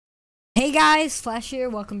Hey guys, Flash here,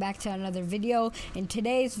 welcome back to another video. And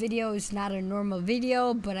today's video is not a normal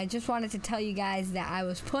video, but I just wanted to tell you guys that I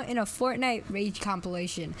was put in a Fortnite rage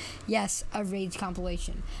compilation. Yes, a rage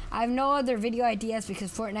compilation. I have no other video ideas because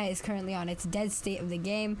Fortnite is currently on its dead state of the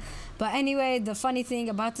game. But anyway, the funny thing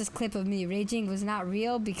about this clip of me raging was not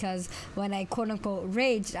real, because when I quote unquote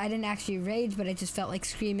raged, I didn't actually rage, but I just felt like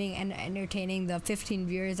screaming and entertaining the 15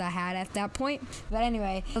 viewers I had at that point. But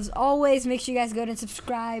anyway, as always, make sure you guys go and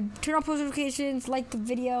subscribe, turn on post notifications, like the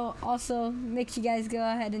video. Also, make sure you guys go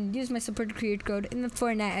ahead and use my support creator code in the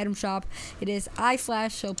Fortnite item shop. It is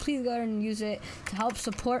iFlash, so please go ahead and use it to help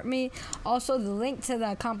support me. Also, the link to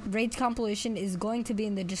the rage compilation is going to be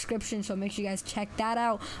in the description, so make sure you guys check that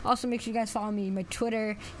out. Also, make sure you guys follow me on my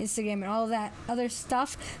Twitter, Instagram, and all of that other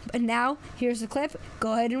stuff. But now, here's the clip.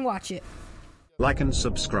 Go ahead and watch it. Like and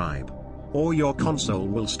subscribe, or your console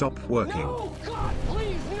will stop working. No, God,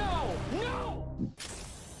 please, no, no!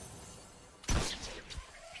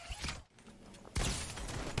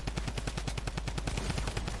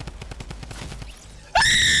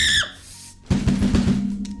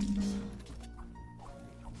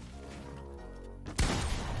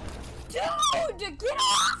 Dude, get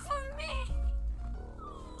off